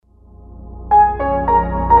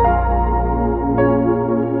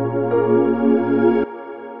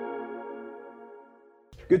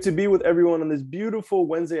Good to be with everyone on this beautiful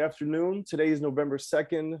Wednesday afternoon. Today is November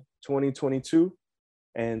 2nd, 2022,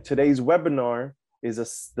 and today's webinar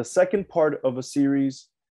is the second part of a series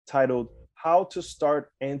titled How to Start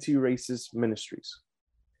Anti-Racist Ministries.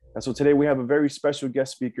 And so today we have a very special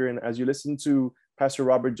guest speaker, and as you listen to Pastor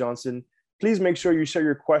Rev Johnson, please make sure you share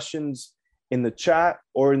your questions in the chat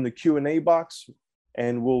or in the Q&A box,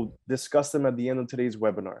 and we'll discuss them at the end of today's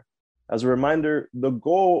webinar. As a reminder, the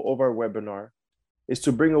goal of our webinar is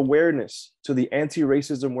to bring awareness to the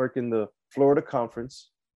anti-racism work in the Florida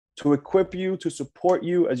Conference, to equip you, to support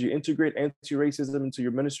you as you integrate anti-racism into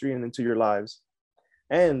your ministry and into your lives.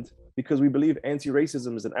 And because we believe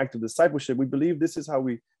anti-racism is an act of discipleship, we believe this is how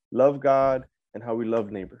we love God and how we love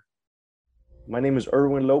neighbor. My name is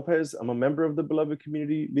Erwin Lopez. I'm a member of the Beloved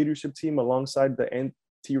Community Leadership Team alongside the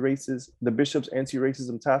Bishop's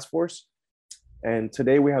Anti-Racism Task Force. And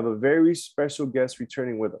today we have a very special guest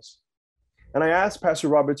returning with us. And I asked Pastor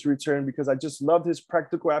Robert to return because I just loved his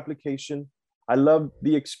practical application. I love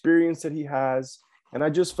the experience that he has. And I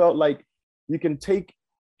just felt like you can take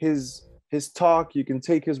his talk, you can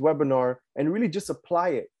take his webinar and really just apply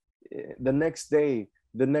it the next day,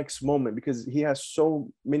 the next moment, because he has so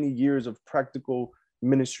many years of practical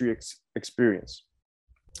ministry experience.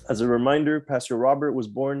 As a reminder, Pastor Robert was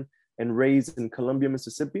born and raised in Columbia,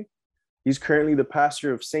 Mississippi. He's currently the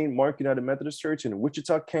pastor of St. Mark United Methodist Church in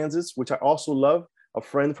Wichita, Kansas, which I also love, a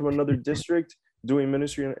friend from another district doing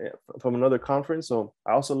ministry from another conference. So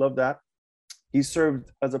I also love that. He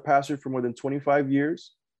served as a pastor for more than 25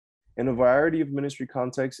 years in a variety of ministry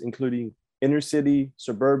contexts, including inner city,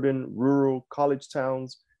 suburban, rural, college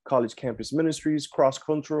towns, college campus ministries,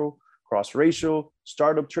 cross-cultural, cross-racial,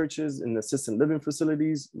 startup churches in assisted living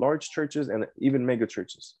facilities, large churches, and even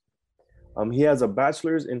megachurches. He has a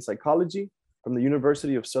bachelor's in psychology from the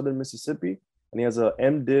University of Southern Mississippi, and he has a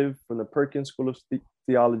M.Div from the Perkins School of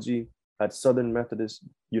Theology at Southern Methodist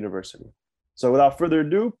University. So without further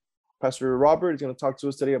ado, Pastor Robert is going to talk to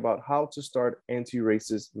us today about how to start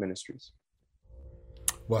anti-racist ministries.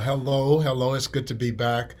 Well, hello. It's good to be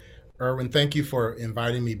back. Erwin, thank you for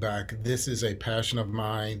inviting me back. This is a passion of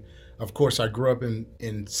mine. Of course, I grew up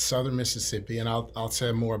in Southern Mississippi, and I'll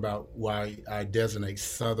say more about why I designate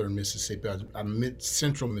Southern Mississippi. I'm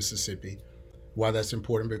Central Mississippi. Why that's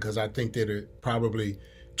important, because I think that it probably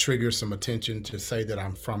triggers some attention to say that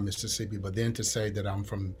I'm from Mississippi, but then to say that I'm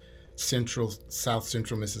from South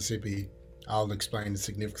Central Mississippi, I'll explain the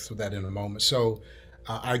significance of that in a moment. So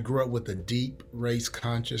I grew up with a deep race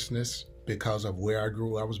consciousness because of where I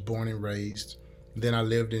grew. I was born and raised. Then I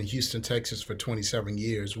lived in Houston, Texas for 27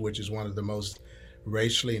 years, which is one of the most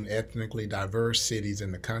racially and ethnically diverse cities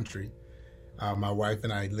in the country. My wife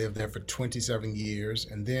and I lived there for 27 years.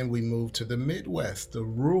 And then we moved to the Midwest, the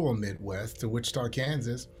rural Midwest, to Wichita,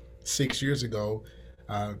 Kansas, 6 years ago,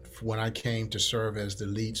 when I came to serve as the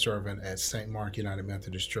lead servant at St. Mark United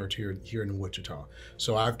Methodist Church here in Wichita.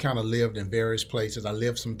 So I've kind of lived in various places. I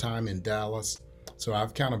lived some time in Dallas. So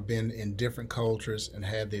I've kind of been in different cultures and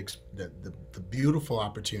had the beautiful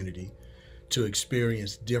opportunity to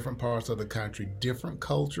experience different parts of the country, different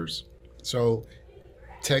cultures. So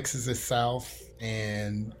Texas is south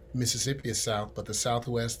and Mississippi is south, but the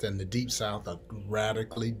Southwest and the Deep South are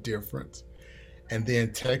radically different. And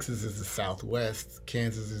then Texas is the Southwest,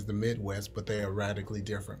 Kansas is the Midwest, but they are radically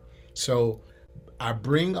different. So I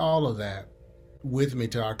bring all of that with me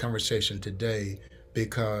to our conversation today,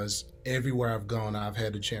 because everywhere I've gone, I've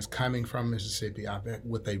had the chance, coming from Mississippi,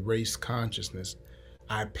 with a race consciousness,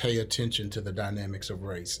 I pay attention to the dynamics of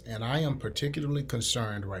race. And I am particularly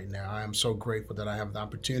concerned right now. I am so grateful that I have the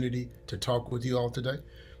opportunity to talk with you all today,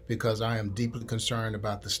 because I am deeply concerned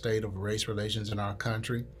about the state of race relations in our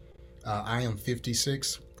country. I am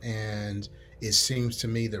 56, and it seems to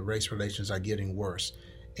me that race relations are getting worse.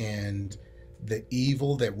 And the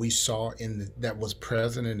evil that we saw that was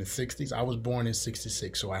present in the 60s, I was born in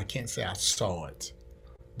 66, so I can't say I saw it,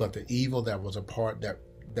 but the evil that was a part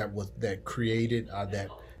that created, that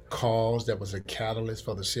caused, that was a catalyst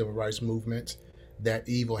for the civil rights movement, that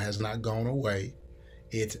evil has not gone away.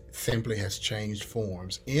 It simply has changed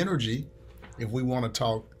forms. Energy, if we want to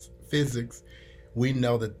talk physics, we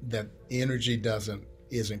know that energy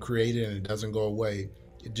isn't created and it doesn't go away.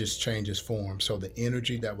 It just changes form. So the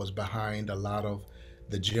energy that was behind a lot of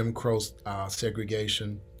the Jim Crow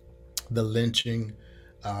segregation, the lynching,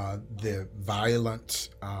 the violent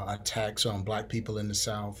attacks on Black people in the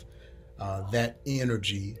South, that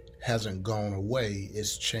energy hasn't gone away.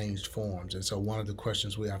 It's changed forms. And so one of the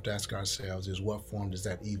questions we have to ask ourselves is, what form does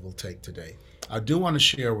that evil take today? I do want to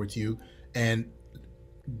share with you, and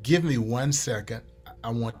give me 1 second.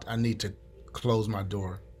 I need to close my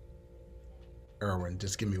door. Erwin.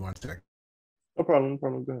 Just give me 1 second. No problem, no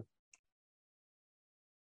problem. Go ahead.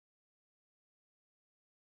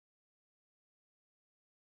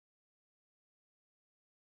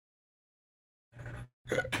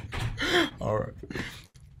 All right.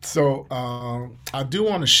 So I do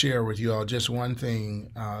want to share with you all just one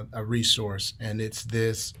thing, a resource, and it's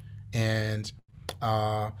this. And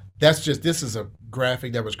this is a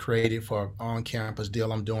graphic that was created for an on-campus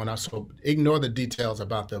deal I'm doing. So ignore the details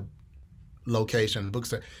about the location.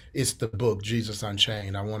 It's the book, Jesus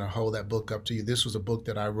Unchained. I want to hold that book up to you. This was a book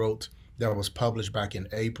that I wrote that was published back in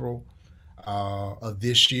April of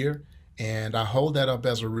this year. And I hold that up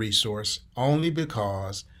as a resource only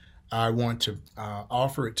because I want to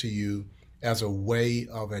offer it to you as a way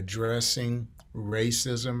of addressing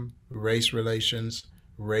racism, race relations,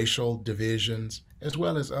 racial divisions, as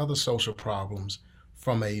well as other social problems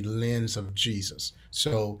from a lens of Jesus.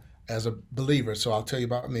 So as a believer, so I'll tell you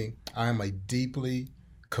about me, I am a deeply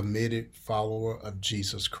committed follower of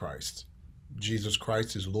Jesus Christ. Jesus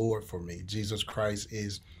Christ is Lord for me. Jesus Christ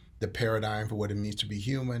is the paradigm for what it means to be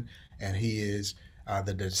human, and he is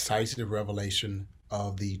the decisive revelation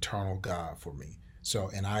of the eternal God for me. So,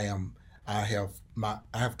 and I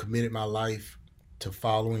have committed my life to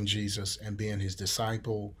following Jesus and being his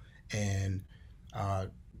disciple and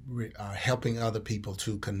helping other people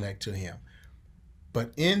to connect to him.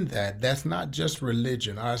 But in that's not just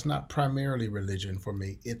religion. It's not primarily religion for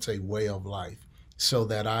me. It's a way of life. So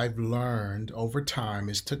that I've learned over time,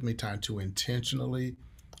 it's took me time to intentionally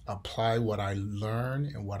apply what I learn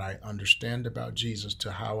and what I understand about Jesus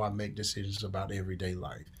to how I make decisions about everyday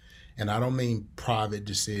life. And I don't mean private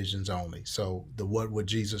decisions only. So what would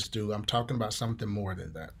Jesus do? I'm talking about something more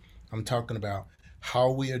than that. I'm talking about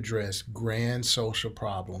how we address grand social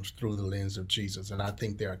problems through the lens of Jesus. And I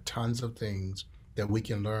think there are tons of things that we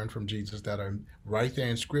can learn from Jesus that are right there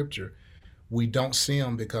in Scripture. We don't see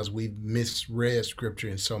them because we've misread Scripture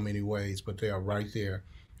in so many ways, but they are right there.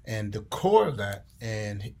 And the core of that,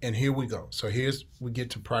 and here we go. So we get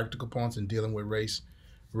to practical points in dealing with race,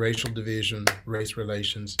 racial division, race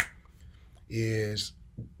relations, is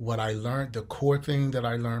what I learned. The core thing that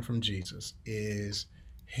I learned from Jesus is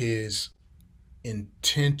his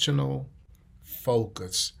intentional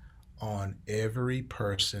focus on every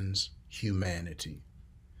person's humanity.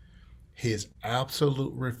 His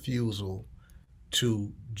absolute refusal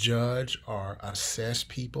to judge or assess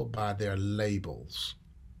people by their labels,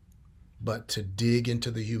 but to dig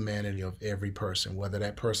into the humanity of every person, whether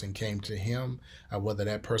that person came to him or whether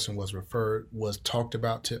that person was talked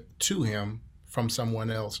about to him from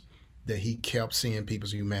someone else, that he kept seeing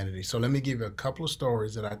people's humanity. So let me give you a couple of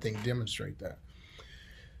stories that I think demonstrate that.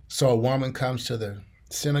 So a woman comes to the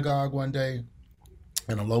synagogue one day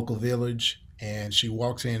in a local village, and she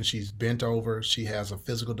walks in, she's bent over, she has a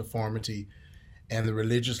physical deformity, and the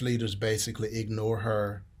religious leaders basically ignore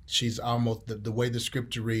her. She's almost, the way the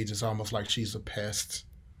scripture reads, it's almost like she's a pest.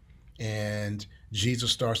 And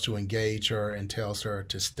Jesus starts to engage her and tells her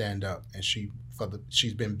to stand up. And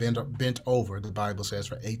she's been bent over, the Bible says,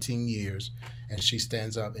 for 18 years. And she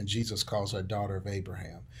stands up, and Jesus calls her daughter of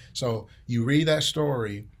Abraham. So you read that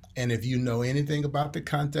story, and if you know anything about the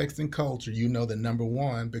context and culture, you know that number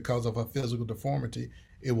one, because of her physical deformity,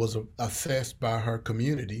 it was assessed by her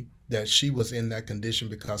community that she was in that condition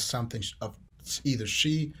because something of either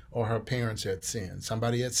she or her parents had sinned.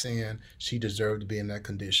 Somebody had sinned. She deserved to be in that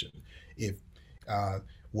condition. If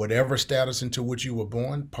whatever status into which you were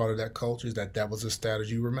born, part of that culture is that was the status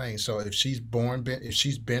you remain. So if she's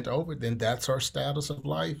bent over, then that's her status of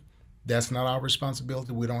life. That's not our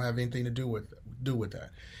responsibility. We don't have anything to do with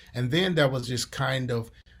that. And then that was just kind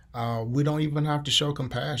of, we don't even have to show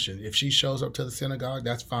compassion. If she shows up to the synagogue,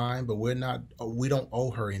 that's fine, but we don't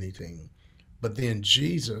owe her anything. But then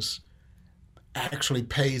Jesus actually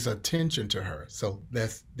pays attention to her. So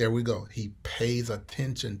there we go. He pays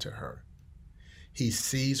attention to her. He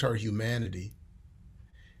sees her humanity.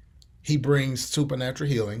 He brings supernatural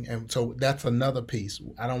healing. And so that's another piece.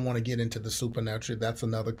 I don't want to get into the supernatural. That's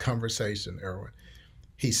another conversation, Erwin.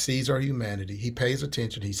 He sees her humanity. He pays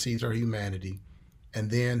attention. He sees her humanity. And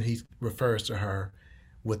then he refers to her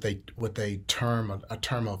with a term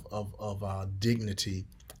of dignity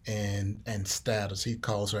and status. He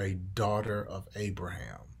calls her a daughter of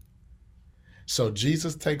Abraham. So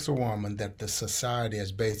Jesus takes a woman that the society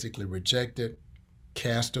has basically rejected,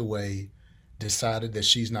 cast away, decided that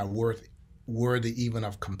she's not worthy even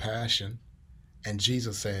of compassion. And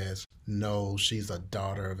Jesus says, no, she's a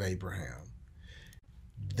daughter of Abraham.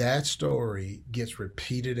 That story gets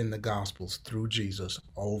repeated in the Gospels through Jesus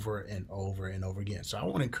over and over and over again. So I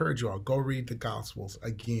want to encourage you all, go read the Gospels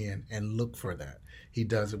again and look for that. He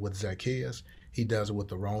does it with Zacchaeus. He does it with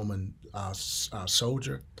the Roman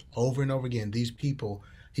soldier over and over again. These people,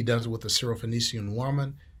 he does it with the Syrophoenician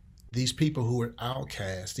woman. These people who are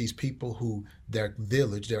outcasts, these people who their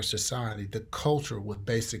village, their society, the culture was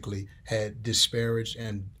basically had disparaged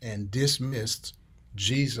and dismissed.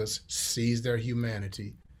 Jesus sees their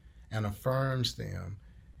humanity and affirms them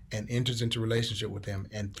and enters into relationship with them.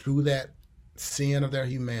 And through that sin of their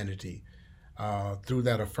humanity, through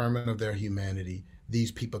that affirming of their humanity,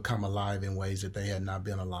 these people come alive in ways that they had not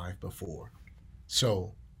been alive before.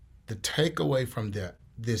 So the takeaway from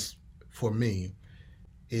this for me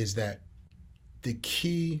is that the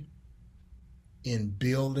key in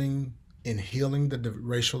building, in healing the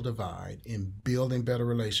racial divide, in building better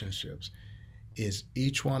relationships, is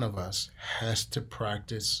each one of us has to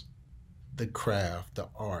practice the craft, the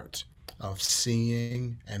art of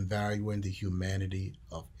seeing and valuing the humanity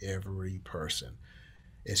of every person,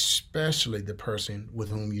 especially the person with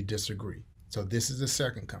whom you disagree. So this is the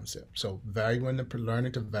second concept. So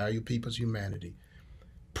learning to value people's humanity.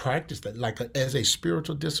 Practice that as a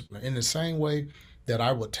spiritual discipline, in the same way that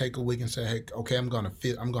I would take a week and say, hey, okay, I'm gonna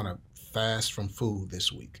fast from food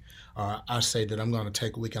this week. I say that I'm gonna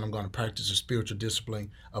take a week and I'm gonna practice a spiritual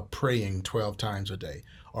discipline of praying 12 times a day,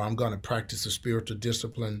 or I'm gonna practice a spiritual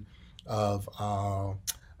discipline of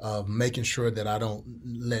making sure that I don't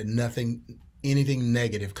let anything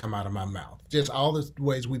negative come out of my mouth. Just all the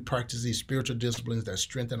ways we practice these spiritual disciplines that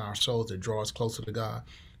strengthen our souls, that draw us closer to God.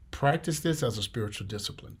 Practice this as a spiritual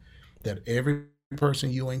discipline, that every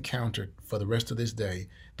person you encounter for the rest of this day,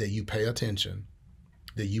 that you pay attention,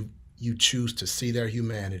 that you choose to see their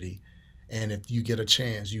humanity, and if you get a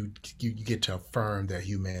chance, you get to affirm their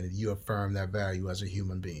humanity, you affirm their value as a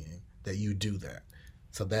human being, that you do that.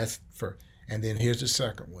 So that's and then here's the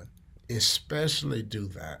second one, especially do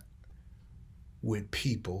that with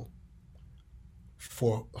people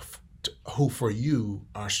who for you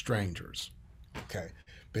are strangers, okay?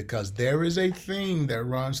 Because there is a theme that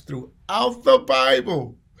runs throughout the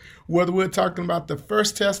Bible, whether we're talking about the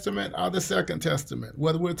First Testament or the Second Testament,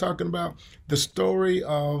 whether we're talking about the story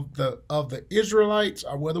of the Israelites,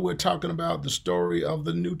 or whether we're talking about the story of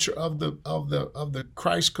the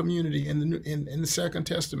Christ community in the Second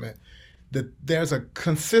Testament, that there's a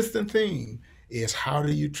consistent theme is how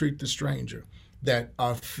do you treat the stranger? That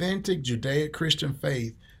authentic Judaic Christian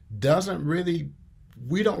faith doesn't really.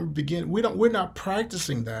 We're not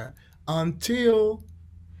practicing that until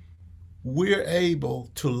we're able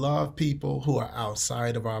to love people who are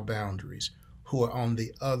outside of our boundaries, who are on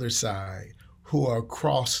the other side, who are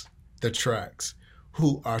across the tracks,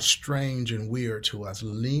 who are strange and weird to us,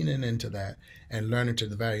 leaning into that and learning to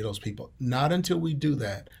value those people. Not until we do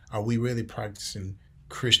that are we really practicing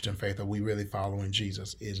Christian faith, are we really following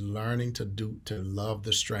Jesus, is learning to love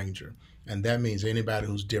the stranger. And that means anybody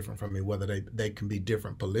who's different from me, whether they can be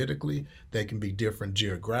different politically, they can be different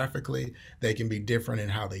geographically, they can be different in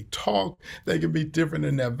how they talk, they can be different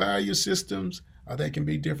in their value systems, or they can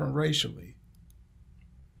be different racially.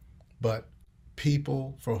 But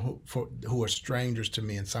people who are strangers to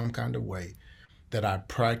me in some kind of way, that I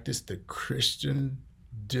practice the Christian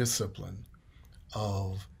discipline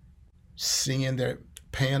of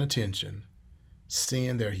paying attention,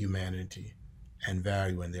 seeing their humanity, and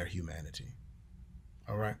valuing their humanity.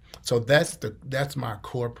 All right. So that's my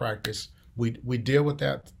core practice. We deal with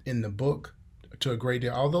that in the book to a great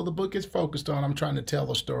deal. Although the book is focused on, I'm trying to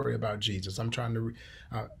tell a story about Jesus. I'm trying to,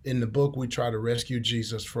 in the book, we try to rescue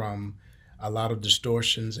Jesus from a lot of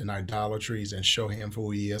distortions and idolatries and show him for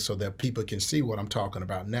who he is so that people can see what I'm talking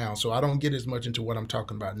about now. So I don't get as much into what I'm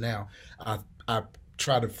talking about now. I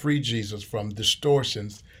try to free Jesus from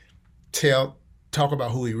distortions, talk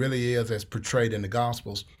about who he really is as portrayed in the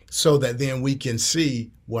Gospels, so that then we can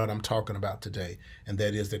see what I'm talking about today. And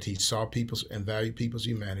that is that he saw people's and valued people's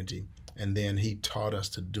humanity. And then he taught us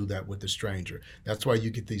to do that with the stranger. That's why you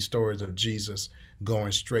get these stories of Jesus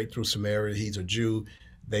going straight through Samaria. He's a Jew.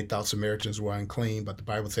 They thought Samaritans were unclean, but the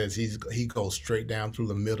Bible says he goes straight down through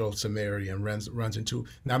the middle of Samaria and runs into,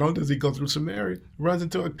 not only does he go through Samaria, runs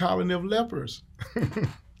into a colony of lepers.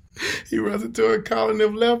 He runs into a colony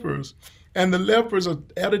of lepers. And the lepers are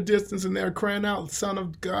at a distance and they're crying out, Son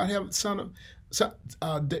of God,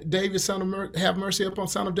 David, have mercy upon,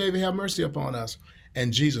 Son of David, have mercy upon us.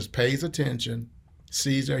 And Jesus pays attention,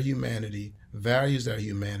 sees their humanity, values their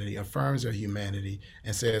humanity, affirms their humanity,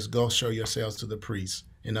 and says, go show yourselves to the priests.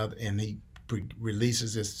 And he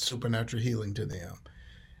releases this supernatural healing to them.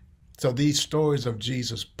 So these stories of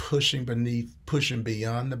Jesus pushing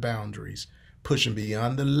beyond the boundaries, pushing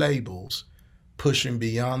beyond the labels, pushing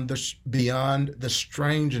beyond the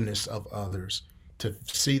strangeness of others to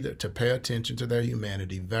see that, to pay attention to their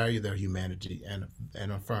humanity, value their humanity,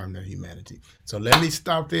 and affirm their humanity. So let me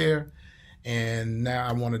stop there, and now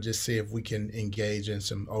I want to just see if we can engage in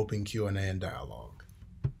some open Q&A and dialogue.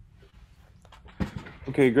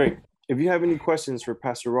 Okay, great. If you have any questions for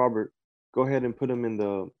Pastor Robert, go ahead and put them in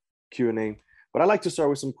the Q&A. But I'd like to start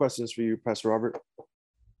with some questions for you, Pastor Robert.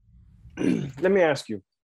 Let me ask you,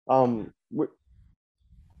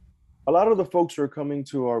 a lot of the folks who are coming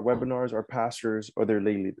to our webinars are pastors or they're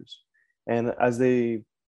lay leaders. And as they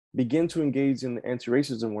begin to engage in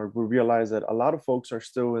anti-racism work, we realize that a lot of folks are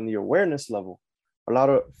still in the awareness level. A lot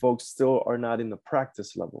of folks still are not in the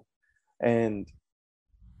practice level. And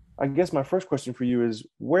I guess my first question for you is,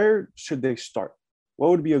 where should they start? What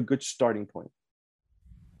would be a good starting point?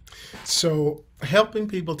 So helping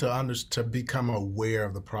people to become aware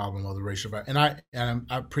of the problem of the racial violence, and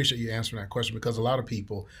I appreciate you answering that question, because a lot of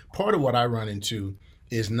people, part of what I run into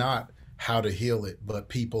is not how to heal it, but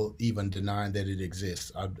people even denying that it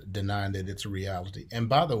exists, denying that it's a reality. And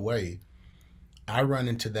by the way, I run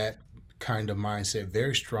into that kind of mindset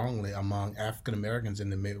very strongly among African Americans in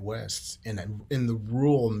the Midwest, in the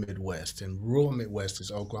rural Midwest. And rural Midwest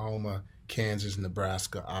is Oklahoma, Kansas,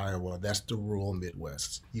 Nebraska, Iowa. That's the rural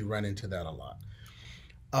Midwest. You run into that a lot.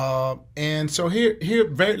 And so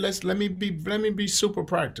let me be super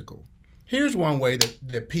practical. Here's one way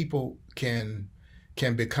that people can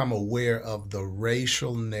become aware of the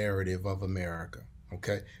racial narrative of America.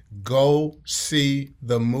 Okay, go see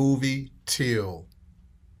the movie Till.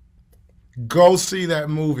 Go see that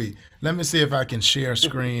movie. Let me see if I can share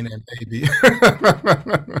screen and maybe.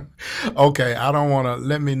 Okay, I don't want to.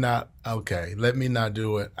 Let me not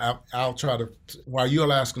do it. I'll try to. While you're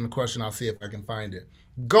asking the question, I'll see if I can find it.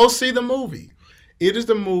 Go see the movie. It is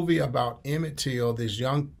the movie about Emmett Till, this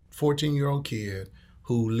young 14-year-old kid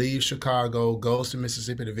who leaves Chicago, goes to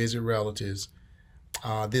Mississippi to visit relatives.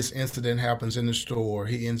 This incident happens in the store.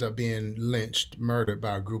 He ends up being lynched, murdered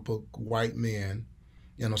by a group of white men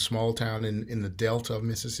in a small town in the Delta of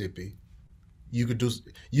Mississippi. You could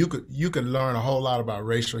learn a whole lot about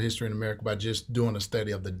racial history in America by just doing a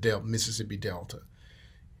study of the Mississippi Delta.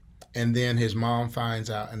 And then his mom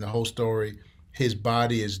finds out, and the whole story, his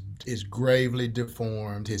body is gravely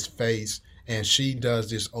deformed, his face, and she does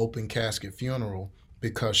this open casket funeral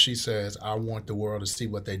because she says, I want the world to see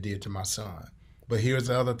what they did to my son. But here's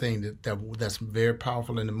the other thing that's very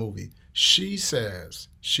powerful in the movie. She says,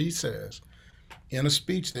 in a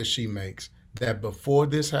speech that she makes, that before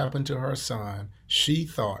this happened to her son, she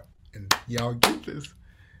thought, and y'all get this,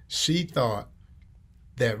 she thought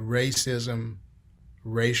that racism,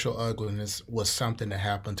 racial ugliness was something that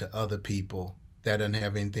happened to other people that didn't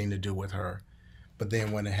have anything to do with her. But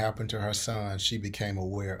then when it happened to her son, she became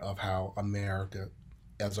aware of how America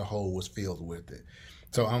as a whole was filled with it.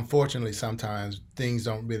 So unfortunately, sometimes things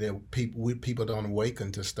don't really, people don't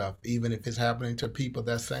awaken to stuff, even if it's happening to people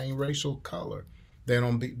that same racial color. They're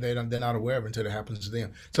not aware of it until it happens to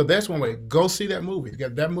them. So that's one way. Go see that movie.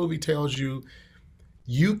 That movie tells you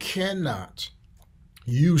you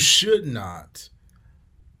should not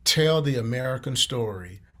tell the American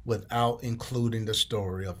story without including the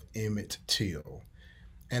story of Emmett Till.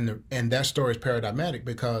 And that story is paradigmatic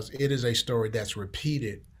because it is a story that's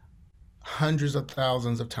repeated hundreds of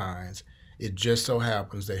thousands of times. It just so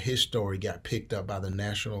happens that his story got picked up by the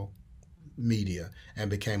national media and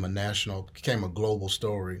became a global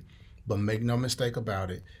story. But make no mistake about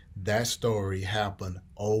it, that story happened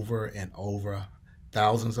over and over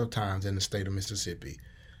thousands of times in the state of Mississippi.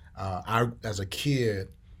 As a kid,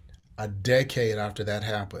 a decade after that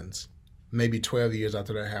happens, maybe 12 years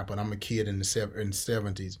after that happened, I'm a kid in the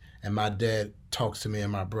 70s, and my dad talks to me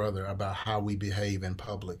and my brother about how we behave in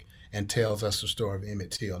public and tells us the story of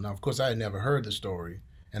Emmett Till. Now, of course, I had never heard the story,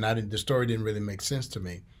 and the story didn't really make sense to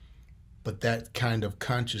me. But that kind of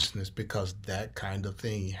consciousness, because that kind of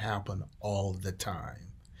thing happened all the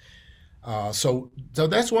time. So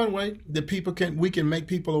that's one way that we can make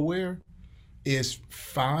people aware, is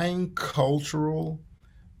find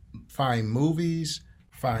movies,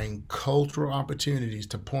 find cultural opportunities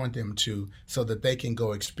to point them to, so that they can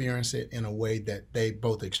go experience it in a way that they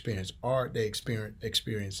both experience art, they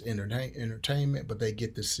experience entertainment, but they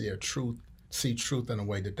get to see truth in a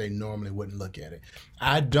way that they normally wouldn't look at it.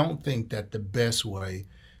 I don't think that the best way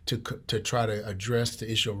to try to address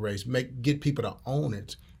the issue of race, get people to own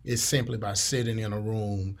it, is simply by sitting in a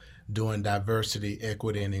room doing diversity,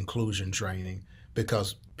 equity, and inclusion training,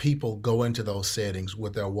 because people go into those settings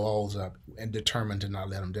with their walls up and determined to not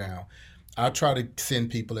let them down. I try to send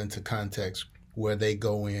people into context where they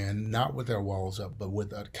go in, not with their walls up, but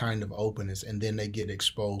with a kind of openness, and then they get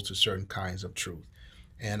exposed to certain kinds of truth.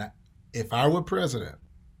 And If I were president,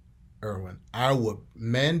 Erwin, I would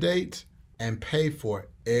mandate and pay for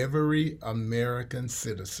every American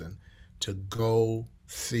citizen to go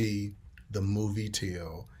see the movie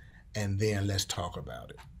Till, and then let's talk about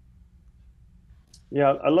it.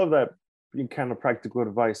 Yeah, I love that kind of practical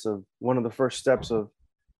advice of one of the first steps of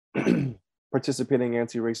participating in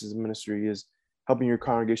anti-racism ministry is helping your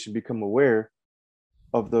congregation become aware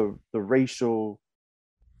of the racial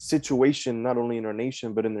situation, not only in our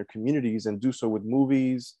nation, but in their communities, and do so with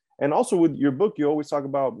movies. And also with your book, you always talk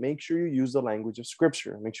about make sure you use the language of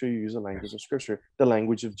scripture, make sure you use the language of scripture, the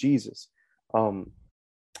language of Jesus. And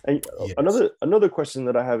Yes. another question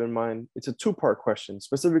that I have in mind, it's a two-part question,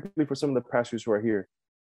 specifically for some of the pastors who are here.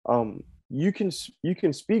 You can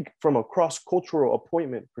speak from a cross-cultural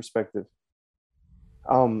appointment perspective.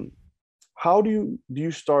 How do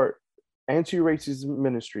you start anti-racism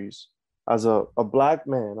ministries as a black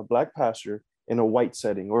man, a black pastor in a white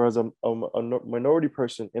setting, or as a minority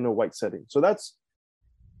person in a white setting? So that's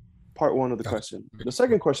part one of the question. The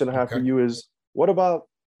second question I have for you is, what about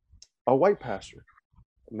a white pastor,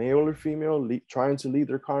 male or female, trying to lead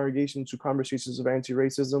their congregation to conversations of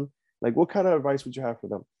anti-racism? Like, what kind of advice would you have for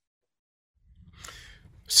them?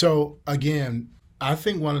 So again, I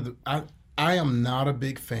think I am not a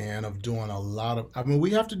big fan of doing a lot of, I mean,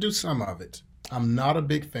 we have to do some of it. I'm not a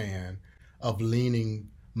big fan of leaning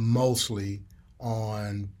mostly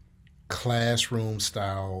on classroom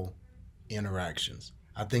style interactions.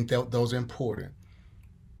 I think that those are important.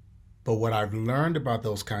 But what I've learned about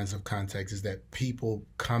those kinds of contexts is that people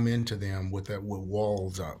come into them with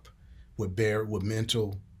walls up, with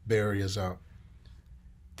mental barriers up.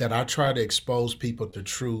 That I try to expose people to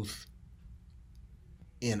truth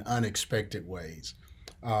in unexpected ways.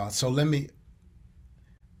 So let me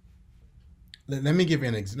give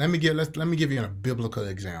you let me give you a biblical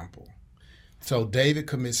example. So David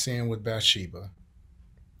commits sin with Bathsheba,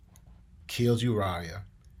 kills Uriah,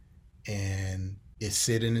 and is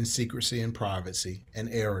sitting in secrecy and privacy and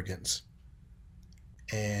arrogance.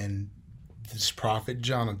 And this prophet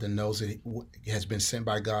Jonathan knows that he has been sent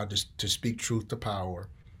by God to speak truth to power.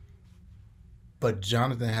 But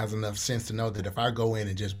Jonathan has enough sense to know that if I go in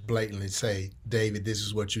and just blatantly say, David, this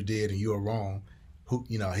is what you did and you're wrong,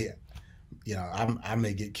 I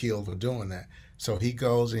may get killed for doing that. So he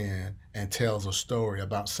goes in and tells a story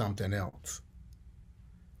about something else.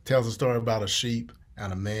 Tells a story about a sheep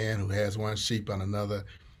and a man who has one sheep on another.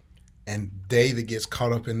 And David gets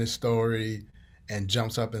caught up in this story and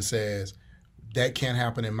jumps up and says, that can't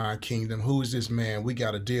happen in my kingdom. Who is this man? We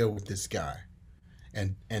got to deal with this guy.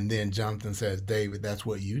 And then Jonathan says, David, that's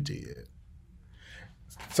what you did.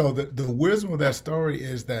 So the wisdom of that story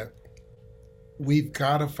is that we've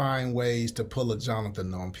got to find ways to pull a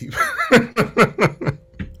Jonathan on people.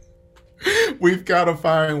 We've got to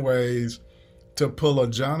find ways to pull a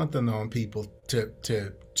Jonathan on people to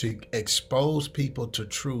expose people to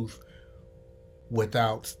truth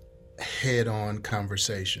without head-on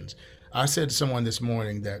conversations. I said to someone this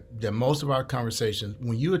morning that most of our conversations,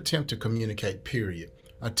 when you attempt to communicate, period,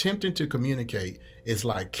 attempting to communicate is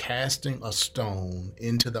like casting a stone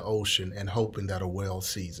into the ocean and hoping that a whale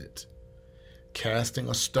sees it. Casting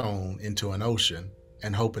a stone into an ocean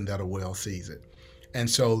and hoping that a whale sees it. And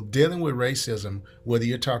so dealing with racism, whether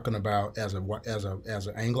you're talking about as an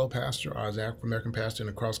Anglo pastor or as an African American pastor in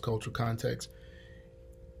a cross-cultural context,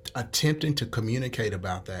 attempting to communicate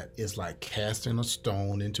about that is like casting a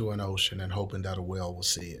stone into an ocean and hoping that a whale will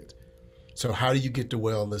see it. So how do you get the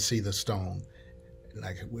whale to see the stone?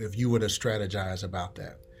 Like if you were to strategize about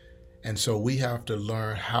that. And so we have to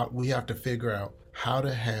learn we have to figure out how to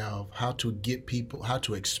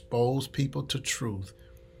expose people to truth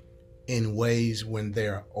in ways when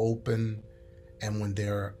they're open and when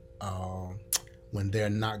they're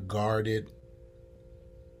not guarded,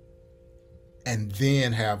 and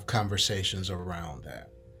then have conversations around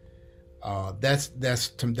that. That's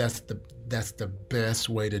the best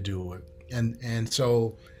way to do it. And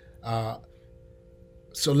so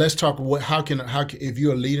let's talk. How if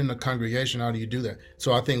you're leading a congregation, how do you do that?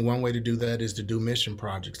 So I think one way to do that is to do mission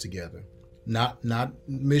projects together. Not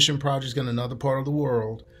mission projects in another part of the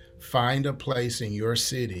world. Find a place in your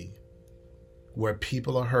city where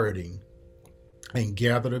people are hurting, and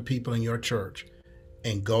gather the people in your church,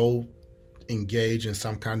 and go engage in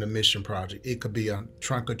some kind of mission project. It could be a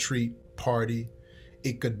trunk or treat party.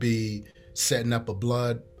 It could be setting up a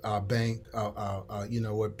blood bank,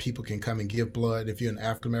 where people can come and give blood. If you're an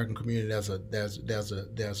African American community, there's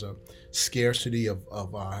a scarcity of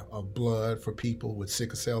blood for people with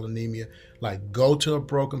sickle cell anemia. Like, go to a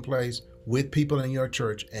broken place with people in your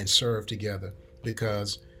church and serve together,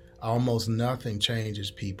 because almost nothing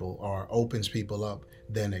changes people or opens people up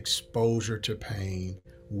than exposure to pain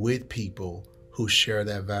with people who share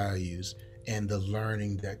their values and the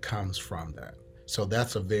learning that comes from that. So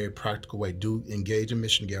that's a very practical way. Do engage in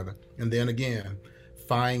mission together. And then again,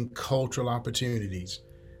 find cultural opportunities,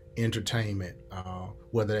 entertainment,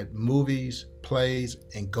 whether that movies, plays,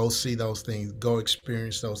 and go see those things, go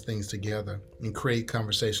experience those things together and create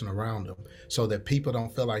conversation around them so that people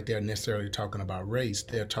don't feel like they're necessarily talking about race,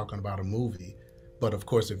 they're talking about a movie. But of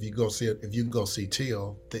course, if you go see it, if you go see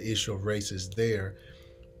Till, the issue of race is there,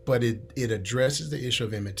 but it addresses the issue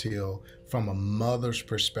of Emmett Till from a mother's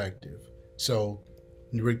perspective. So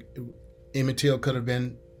Emmett Till could have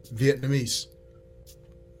been Vietnamese.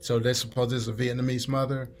 So let's suppose there's a Vietnamese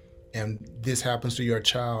mother and this happens to your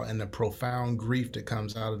child, and the profound grief that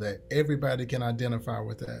comes out of that, everybody can identify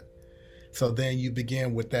with that. So then you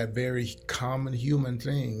begin with that very common human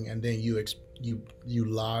thing, and then you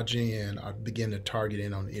lodge in or begin to target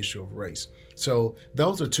in on the issue of race. So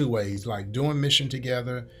those are two ways, like doing mission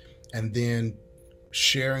together and then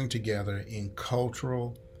sharing together in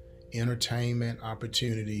cultural entertainment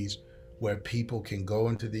opportunities where people can go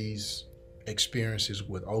into these experiences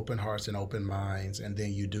with open hearts and open minds, and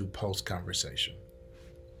then you do post conversation.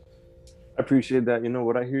 I appreciate that.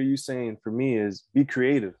 What I hear you saying for me is be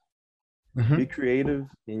creative. Be Mm-hmm. creative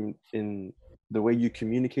in the way you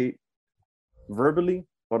communicate verbally,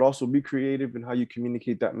 but also be creative in how you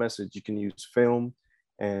communicate that message. You can use film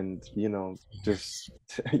and just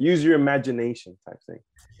use your imagination type thing,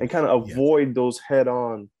 and kind of Yes. avoid those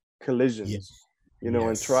head-on Yes. collisions, and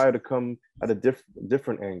Yes. try to come at a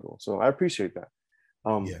different angle. So I appreciate that.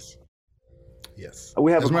 Yes. Yes.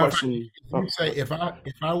 We have As a a matter of fact, question. you say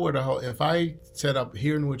if I set up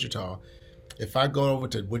here in Wichita, if I go over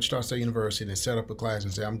to Wichita State University and set up a class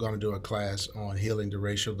and say I'm going to do a class on healing the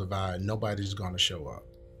racial divide, nobody's going to show up.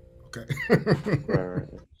 Okay. Right.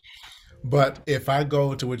 But if I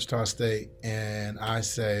go to Wichita State and I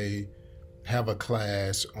say have a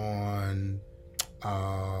class on,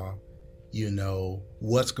 uh,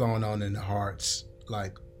 what's going on in the hearts,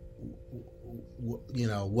 like,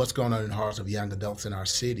 what's going on in the hearts of young adults in our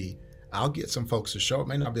city, I'll get some folks to show up. It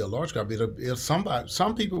may not be a large crowd, but if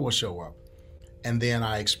some people will show up. And then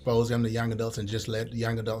I expose them to young adults and just let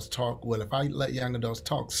young adults talk. Well, if I let young adults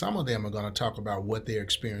talk, some of them are going to talk about what they're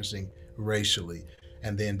experiencing racially.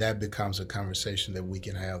 And then that becomes a conversation that we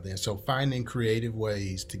can have then. So finding creative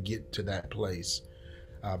ways to get to that place,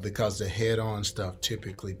 because the head-on stuff,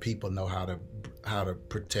 typically people know how to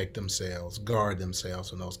protect themselves, guard themselves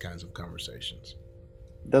from those kinds of conversations.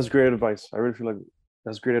 That's great advice. I really feel like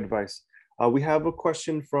that's great advice. We have a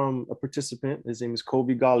question from a participant. His name is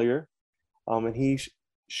Kobe Gollier. And he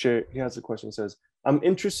has a question. It says, I'm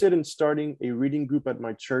interested in starting a reading group at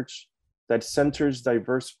my church that centers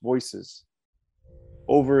diverse voices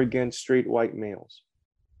over against straight white males,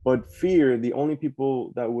 but fear the only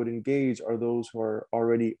people that would engage are those who are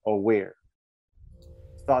already aware.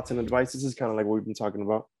 Thoughts and advice? This is kind of like what we've been talking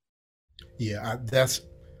about. Yeah, that's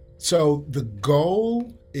so the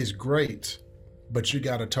goal is great, but you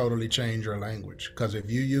got to totally change your language. Because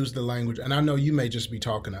if you use the language, and I know you may just be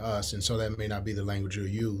talking to us, and so that may not be the language you'll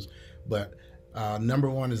use, but number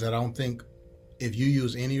one is that I don't think if you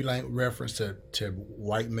use any reference to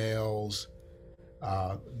white males,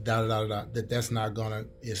 that's not gonna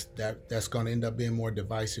that's gonna end up being more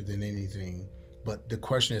divisive than anything. But the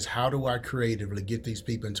question is, how do I creatively get these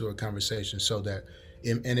people into a conversation so that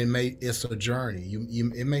and it's a journey.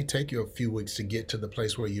 It may take you a few weeks to get to the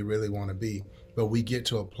place where you really want to be, but we get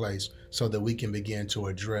to a place so that we can begin to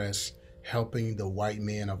address helping the white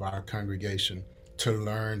men of our congregation to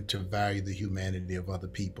learn to value the humanity of other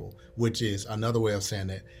people, which is another way of saying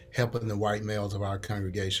that, helping the white males of our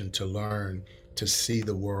congregation to learn to see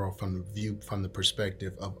the world from the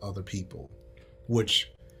perspective of other people,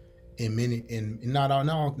 which not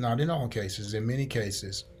in all cases, in many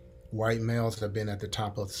cases, white males have been at the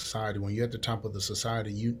top of society. When you're at the top of the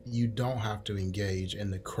society, you don't have to engage in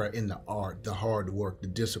the art, the hard work, the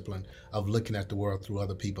discipline of looking at the world through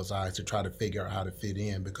other people's eyes to try to figure out how to fit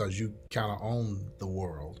in, because you kind of own the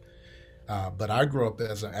world. But I grew up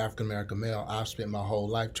as an African American male. I've spent my whole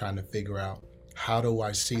life trying to figure out, how do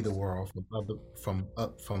I see the world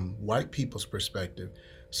from white people's perspective,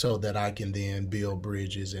 so that I can then build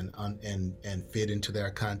bridges and fit into their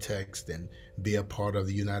context and be a part of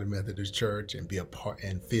the United Methodist Church and be a part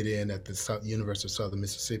and fit in at the University of Southern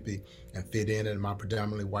Mississippi and fit in at my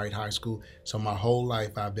predominantly white high school. So my whole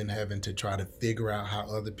life I've been having to try to figure out how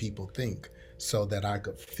other people think so that I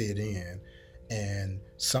could fit in. And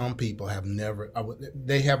some people have never,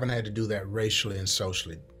 they haven't had to do that racially and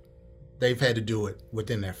socially, they've had to do it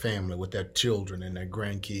within their family, with their children and their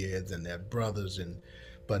grandkids and their brothers,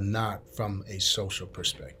 but not from a social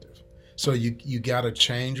perspective. So you got to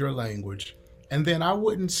change your language, and then I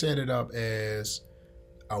wouldn't set it up as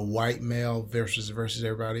a white male versus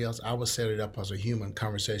everybody else. I would set it up as a human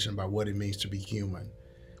conversation about what it means to be human,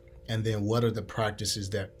 and then what are the practices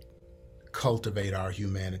that cultivate our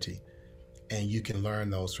humanity. And you can learn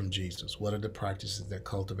those from Jesus. What are the practices that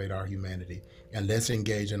cultivate our humanity? And let's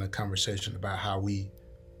engage in a conversation about how we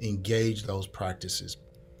engage those practices,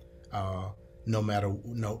 no matter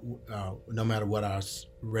what our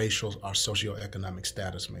racial, our socioeconomic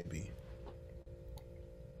status may be.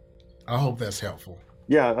 I hope that's helpful.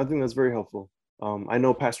 Yeah, I think that's very helpful. I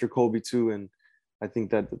know Pastor Colby too, and I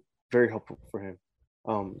think that's very helpful for him.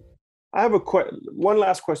 I have one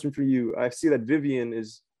last question for you. I see that Vivian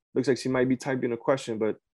looks like she might be typing a question,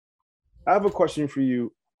 but I have a question for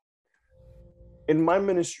you. In my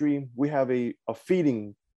ministry, we have a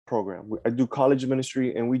feeding program. I do college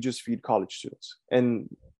ministry, and we just feed college students. And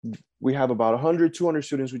we have about 100, 200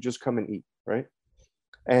 students who just come and eat, right?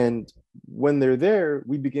 And when they're there,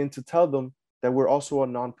 we begin to tell them that we're also a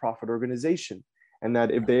nonprofit organization, and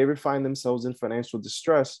that if they ever find themselves in financial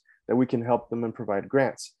distress, that we can help them and provide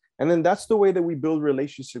grants. And then that's the way that we build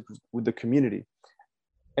relationships with the community.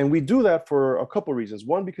 And we do that for a couple of reasons.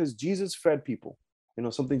 One, because Jesus fed people,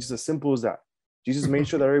 something just as simple as that. Jesus made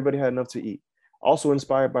sure that everybody had enough to eat. Also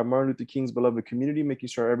inspired by Martin Luther King's beloved community, making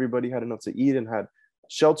sure everybody had enough to eat and had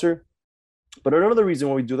shelter. But another reason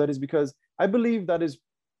why we do that is because I believe that is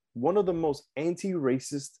one of the most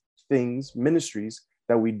anti-racist ministries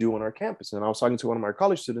that we do on our campus. And I was talking to one of my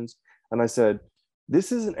college students, and I said,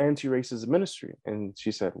 this is an anti-racist ministry. And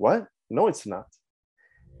she said, what? No, it's not.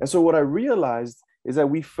 And so what I realized is that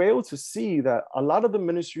we fail to see that a lot of the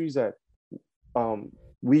ministries that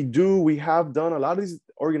we have done, a lot of these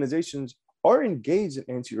organizations are engaged in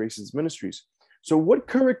anti-racist ministries. So what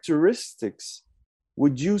characteristics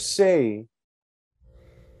would you say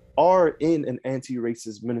are in an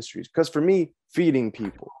anti-racist ministries? Because for me, feeding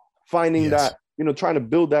people, finding that, trying to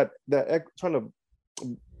build that trying to,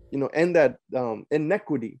 end that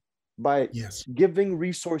inequity by giving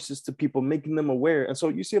resources to people, making them aware. And so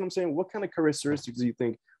you see what I'm saying? What kind of characteristics do you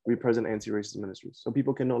think we present anti-racist ministries? So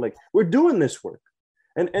people can know, like, we're doing this work.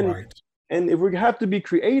 And if we have to be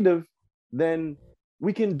creative, then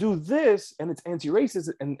we can do this, and it's anti-racist,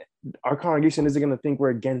 and our congregation isn't going to think we're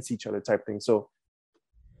against each other type thing. So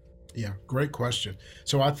yeah, great question.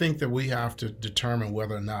 So I think that we have to determine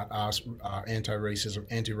whether or not our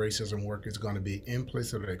anti-racism work is going to be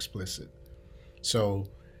implicit or explicit. So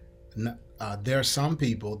there are some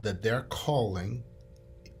people that their calling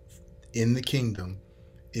in the kingdom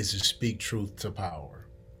is to speak truth to power.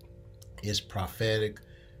 It's prophetic,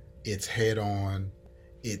 it's head-on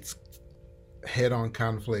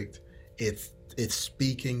conflict, it's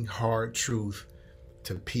speaking hard truth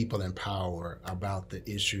to people in power about the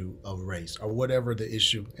issue of race, or whatever the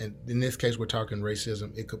issue. And in this case, we're talking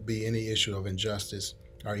racism. It could be any issue of injustice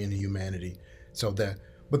or inhumanity.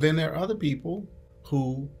 But then there are other people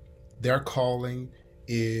who their calling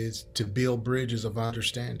is to build bridges of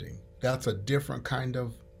understanding. That's a different kind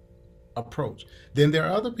of approach. Then there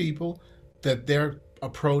are other people that their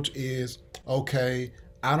approach is, okay,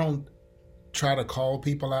 I don't try to call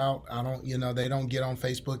people out. I don't, they don't get on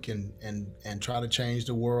Facebook and try to change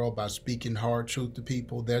the world by speaking hard truth to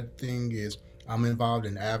people. Their thing is, I'm involved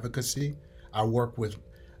in advocacy. I work with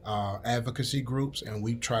advocacy groups, and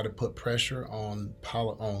we try to put pressure on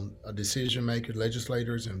decision makers,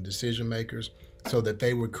 legislators and decision makers, so that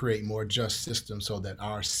they would create more just systems, so that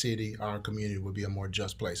our city, our community would be a more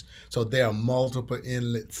just place. So there are multiple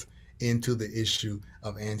inlets into the issue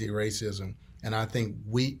of anti-racism. And I think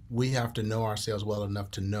we have to know ourselves well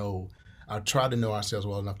enough to know, try to know ourselves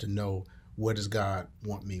well enough to know, what does God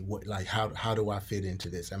want me? How do I fit into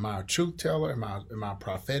this? Am I a truth teller? Am I a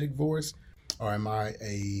prophetic voice? Or am I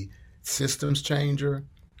a systems changer?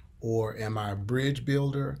 Or am I a bridge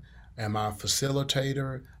builder? Am I a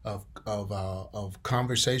facilitator of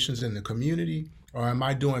conversations in the community? Or am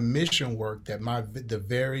I doing mission work that the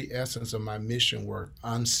very essence of my mission work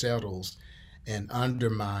unsettles and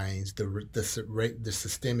undermines the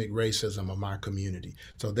systemic racism of my community?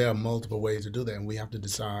 So there are multiple ways to do that, and we have to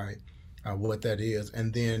decide what that is,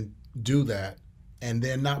 and then do that, and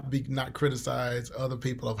then not criticize other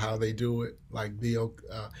people of how they do it, like Bill.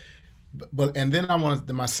 And then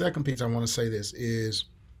my second piece I want to say this is,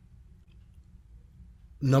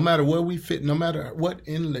 no matter where we fit, no matter what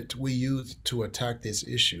inlet we use to attack this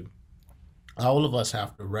issue, all of us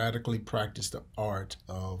have to radically practice the art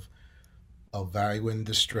of of valuing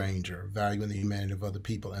the stranger, valuing the humanity of other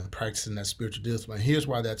people, and practicing that spiritual discipline. Here's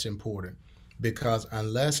why that's important. Because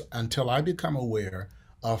until I become aware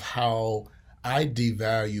of how I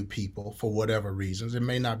devalue people for whatever reasons, it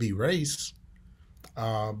may not be race,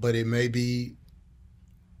 but it may be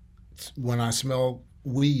when I smell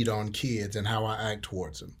weed on kids and how I act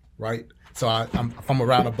towards them, right? So if I'm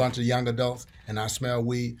around a bunch of young adults and I smell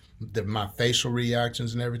weed, my facial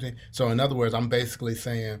reactions and everything. So in other words, I'm basically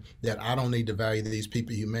saying that I don't need to value these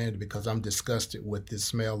people humanity because I'm disgusted with the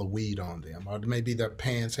smell of weed on them, or maybe their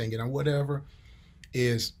pants hanging on, whatever.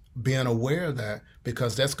 Is being aware of that,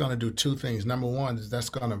 because that's going to do two things. Number one is that's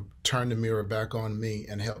going to turn the mirror back on me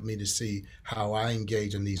and help me to see how I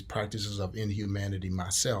engage in these practices of inhumanity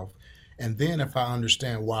myself. And then if I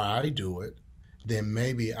understand why I do it, then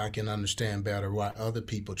maybe I can understand better why other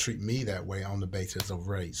people treat me that way on the basis of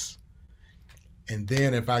race. And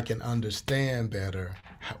then if I can understand better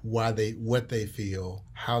what they feel,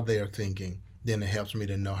 how they are thinking, then it helps me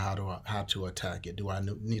to know how to attack it. Do I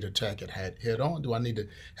need to attack it head on? Do I need to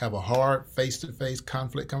have a hard face-to-face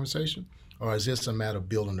conflict conversation? Or is this a matter of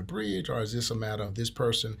building a bridge? Or is this a matter of this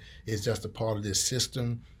person is just a part of this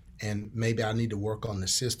system, and maybe I need to work on the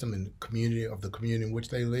system and the community in which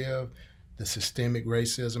they live, the systemic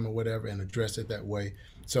racism or whatever, and address it that way.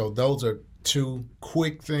 So those are two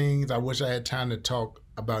quick things. I wish I had time to talk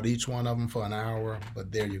about each one of them for an hour,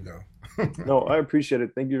 but there you go. No, I appreciate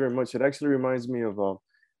it. Thank you very much. It actually reminds me of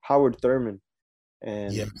Howard Thurman.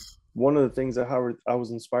 And Yes. one of the things that I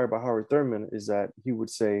was inspired by Howard Thurman is that he would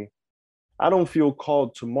say, I don't feel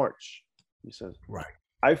called to march. He says, Right.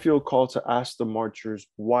 I feel called to ask the marchers,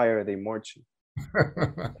 why are they marching?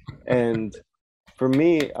 And for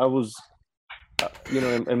me, I was,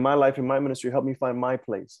 in my life, in my ministry, helped me find my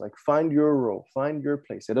place. Like, find your role, find your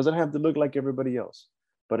place. It doesn't have to look like everybody else,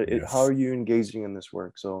 but Yes. how are you engaging in this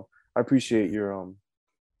work? So I appreciate your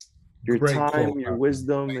Great time, quote. your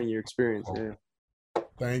wisdom, and your experience. Yeah.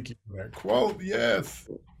 Thank you for that quote. Yes.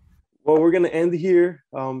 Well, we're going to end here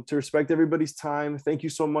to respect everybody's time. Thank you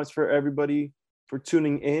so much for everybody for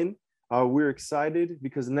tuning in. We're excited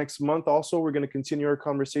because next month also we're going to continue our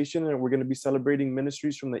conversation, and we're going to be celebrating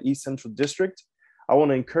ministries from the East Central District. I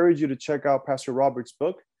want to encourage you to check out Pastor Robert's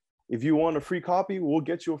book. If you want a free copy, we'll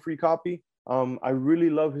get you a free copy. I really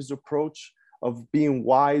love his approach of being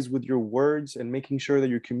wise with your words and making sure that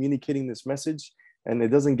you're communicating this message and it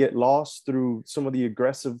doesn't get lost through some of the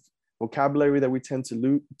aggressive vocabulary that we tend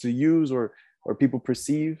to use or people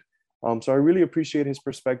perceive. So I really appreciate his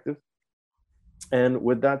perspective. And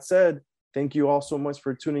with that said, thank you all so much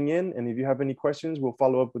for tuning in. And if you have any questions, we'll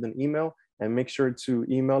follow up with an email, and make sure to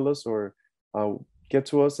email us or get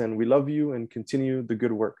to us. And we love you and continue the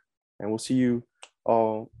good work. And we'll see you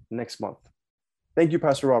all next month. Thank you,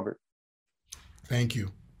 Pastor Robert. Thank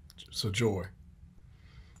you. It's a joy.